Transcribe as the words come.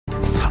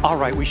All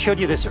right, we showed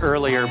you this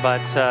earlier, but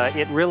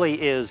it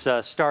really is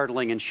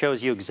startling and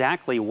shows you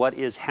exactly what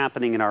is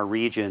happening in our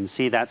region.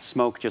 See that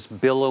smoke just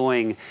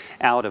billowing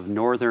out of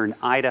northern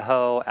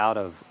Idaho, out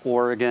of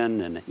Oregon,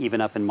 and even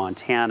up in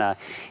Montana,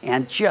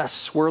 and just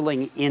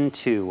swirling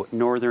into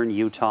northern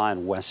Utah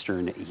and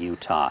western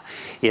Utah.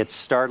 It's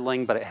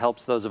startling, but it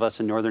helps those of us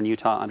in northern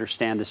Utah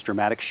understand this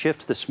dramatic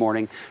shift this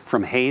morning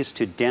from haze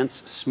to dense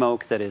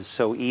smoke that is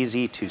so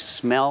easy to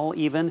smell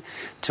even.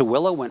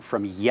 Tooele went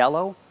from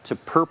yellow to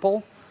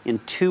purple in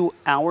 2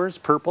 hours.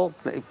 Purple,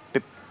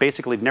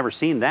 basically we've never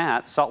seen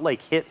that. Salt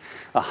Lake hit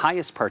the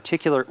highest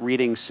particulate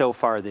reading so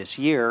far this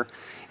year,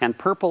 and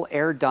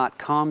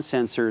PurpleAir.com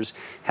sensors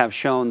have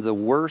shown the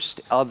worst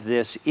of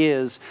this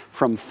is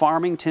from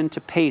Farmington to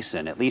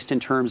Payson, at least in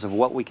terms of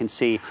what we can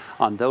see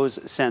on those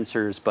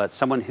sensors. But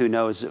someone who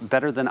knows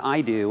better than I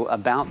do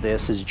about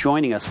this is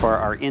joining us for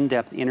our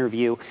in-depth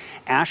interview,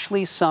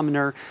 Ashley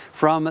Sumner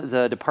from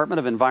the Department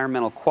of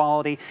Environmental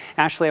Quality.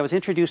 Ashley, I was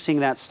introducing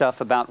that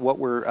stuff about what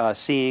we're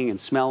seeing and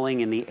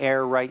smelling in the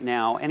air right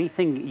now.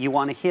 Anything you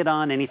want to hit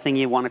on, anything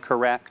you want to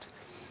correct?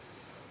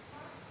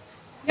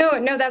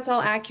 No, that's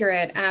all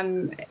accurate.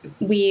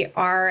 The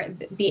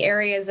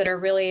areas that are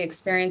really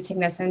experiencing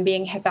this and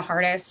being hit the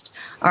hardest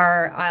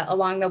are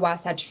along the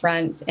Wasatch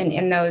Front and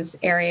in those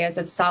areas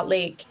of Salt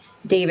Lake,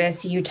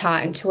 Davis, Utah,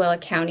 and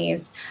Tooele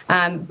counties.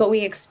 But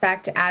we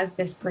expect as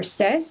this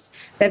persists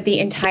that the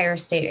entire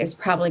state is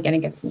probably going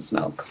to get some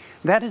smoke.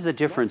 That is the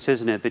difference,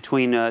 isn't it,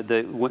 between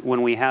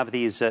when we have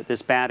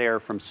this bad air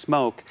from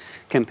smoke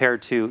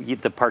compared to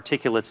the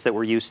particulates that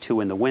we're used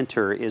to in the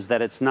winter, is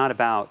that it's not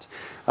about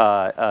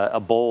a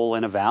bowl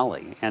in a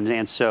valley.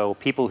 And so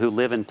people who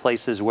live in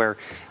places where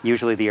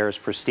usually the air is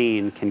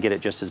pristine can get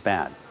it just as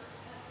bad.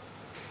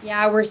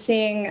 Yeah, we're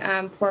seeing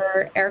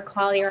poor air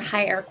quality or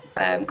high air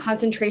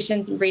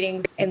concentration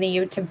readings in the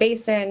Uinta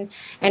Basin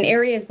and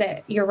areas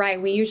that, you're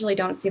right, we usually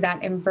don't see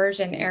that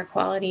inversion air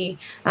quality.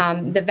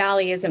 The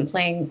valley isn't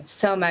playing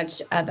so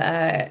much of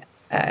a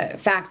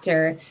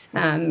factor,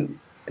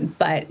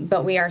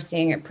 but we are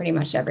seeing it pretty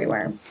much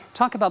everywhere.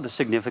 Talk about the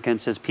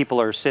significance as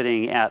people are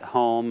sitting at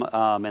home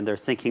and they're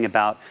thinking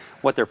about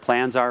what their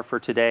plans are for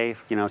today.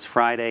 You know, it's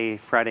Friday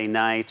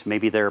night.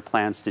 Maybe there are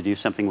plans to do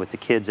something with the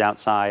kids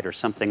outside or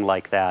something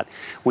like that.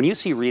 When you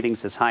see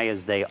readings as high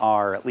as they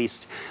are, at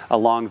least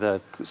along the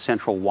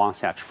central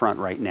Wasatch Front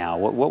right now,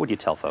 what would you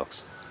tell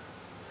folks?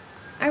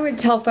 I would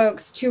tell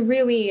folks to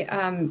really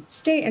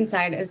stay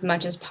inside as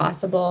much as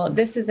possible.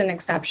 This is an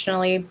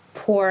exceptionally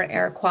poor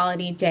air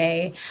quality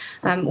day.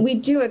 We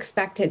do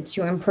expect it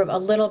to improve a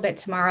little bit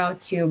tomorrow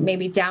to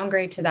maybe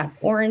downgrade to that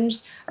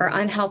orange or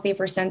unhealthy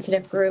for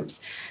sensitive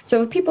groups.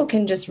 So if people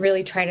can just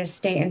really try to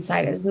stay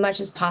inside as much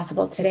as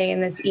possible today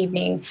and this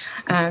evening,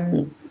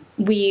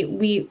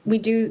 we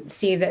do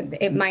see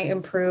that it might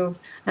improve,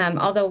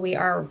 although we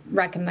are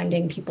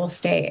recommending people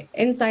stay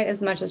inside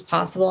as much as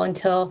possible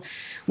until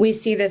we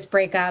see this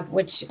breakup,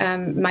 which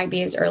might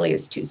be as early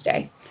as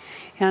Tuesday.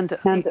 And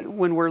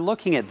when we're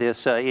looking at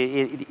this,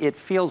 it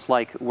feels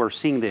like we're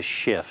seeing this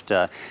shift.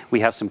 We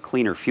have some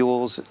cleaner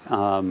fuels.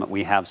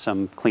 We have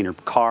some cleaner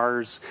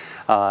cars.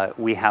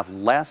 We have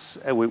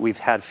less. We've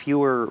had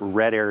fewer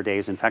red air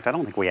days. In fact, I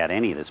don't think we had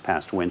any this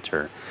past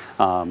winter,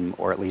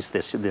 or at least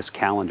this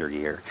calendar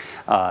year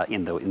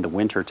in the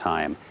winter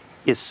time.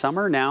 Is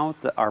summer now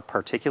our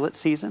particulate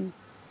season?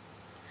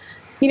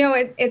 You know,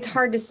 it's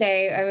hard to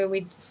say. I mean,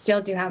 we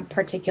still do have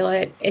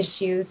particulate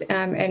issues,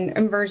 and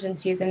inversion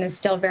season is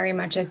still very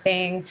much a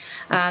thing.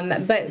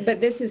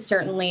 But this is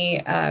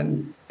certainly,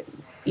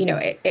 you know,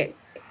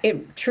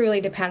 it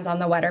truly depends on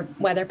the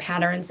weather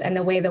patterns and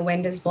the way the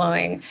wind is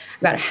blowing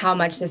about how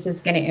much this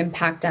is going to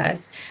impact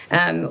us.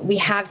 We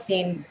have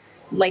seen,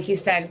 like you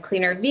said,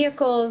 cleaner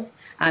vehicles.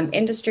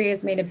 Industry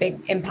has made a big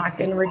impact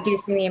in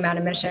reducing the amount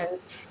of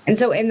emissions. And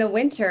so in the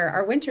winter,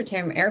 our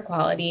wintertime air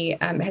quality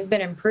has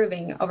been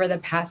improving over the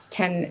past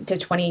 10 to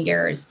 20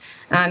 years,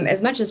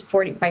 as much as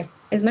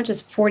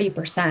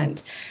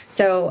 40%.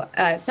 So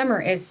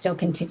summer is still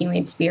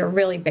continuing to be a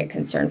really big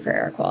concern for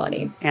air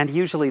quality. And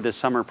usually the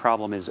summer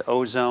problem is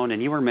ozone.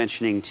 And you were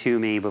mentioning to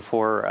me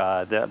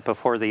before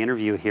the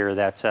interview here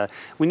that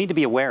we need to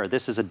be aware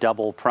this is a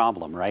double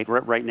problem, right?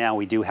 Right now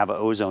we do have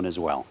ozone as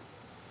well.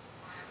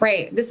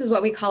 Right. This is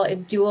what we call a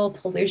dual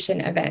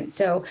pollution event.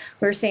 So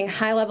we're seeing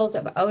high levels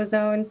of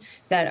ozone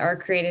that are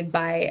created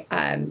by,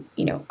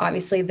 you know,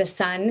 obviously the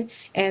sun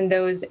and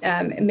those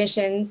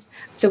emissions.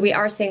 So we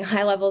are seeing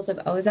high levels of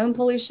ozone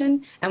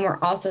pollution, and we're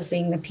also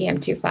seeing the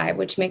PM2.5,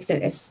 which makes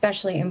it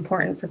especially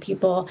important for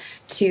people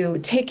to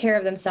take care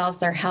of themselves,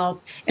 their health,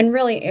 and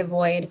really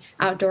avoid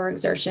outdoor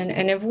exertion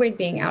and avoid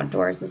being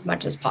outdoors as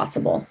much as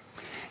possible.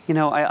 You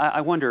know,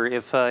 I wonder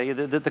if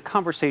the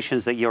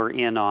conversations that you're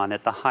in on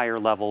at the higher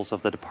levels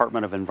of the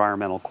Department of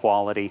Environmental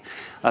Quality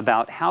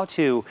about how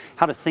to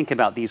think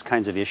about these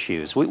kinds of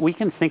issues. We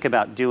can think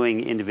about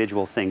doing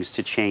individual things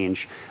to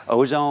change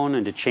ozone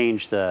and to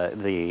change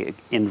the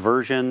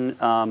inversion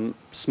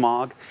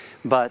smog,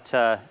 but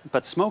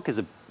smoke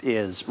is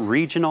is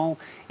regional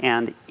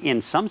and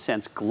in some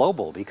sense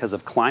global because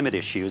of climate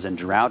issues and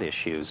drought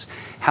issues.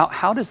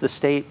 How does the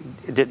state,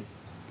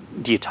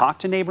 do you talk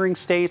to neighboring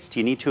states? Do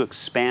you need to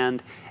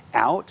expand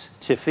out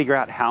to figure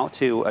out how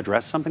to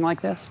address something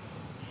like this?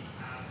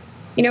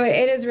 You know,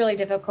 it is really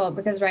difficult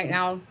because right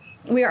now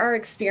we are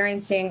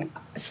experiencing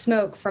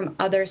smoke from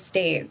other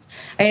states.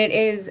 And it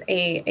is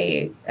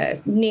a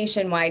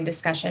nationwide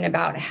discussion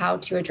about how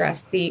to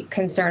address the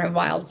concern of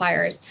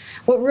wildfires.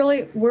 What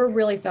we're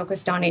really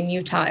focused on in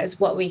Utah is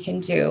what we can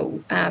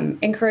do,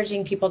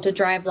 encouraging people to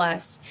drive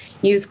less,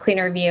 use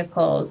cleaner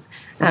vehicles,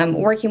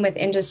 working with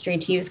industry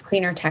to use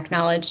cleaner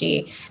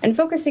technology, and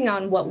focusing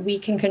on what we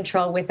can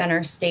control within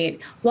our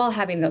state while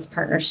having those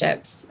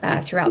partnerships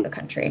throughout the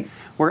country.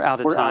 We're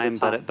out of time,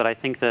 but I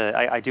think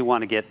I do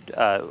want to get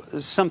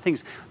some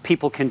things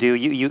people can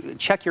do. You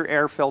check your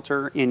air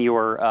filter in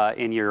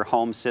your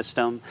home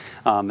system.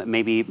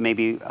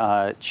 Maybe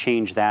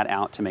change that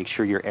out to make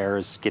sure your air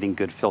is getting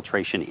good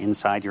filtration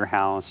inside your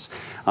house.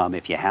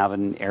 If you have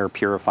an air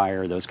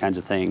purifier, those kinds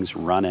of things,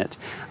 run it.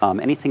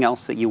 Anything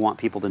else that you want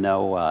people to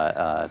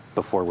know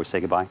before we say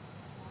goodbye?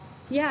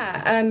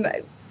 Yeah.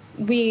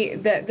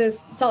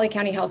 The Salt Lake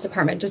County Health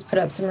Department just put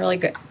out some really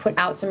good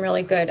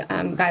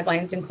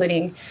guidelines,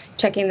 including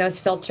checking those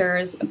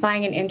filters,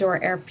 buying an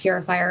indoor air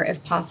purifier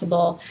if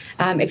possible.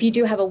 If you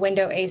do have a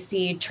window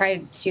AC, try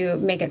to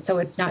make it so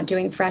it's not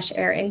doing fresh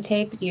air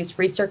intake. Use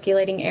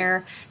recirculating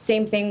air.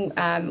 Same thing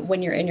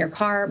when you're in your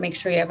car. Make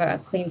sure you have a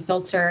clean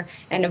filter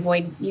and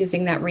avoid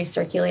using that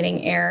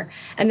recirculating air.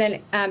 And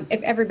then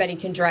if everybody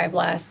can drive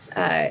less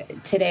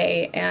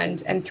today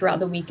and throughout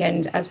the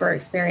weekend as we're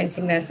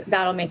experiencing this,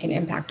 that'll make an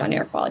impact on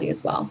air quality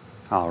as well.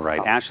 All right.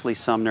 Ashley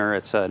Sumner,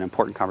 it's an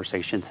important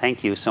conversation.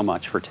 Thank you so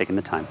much for taking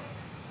the time.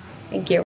 Thank you.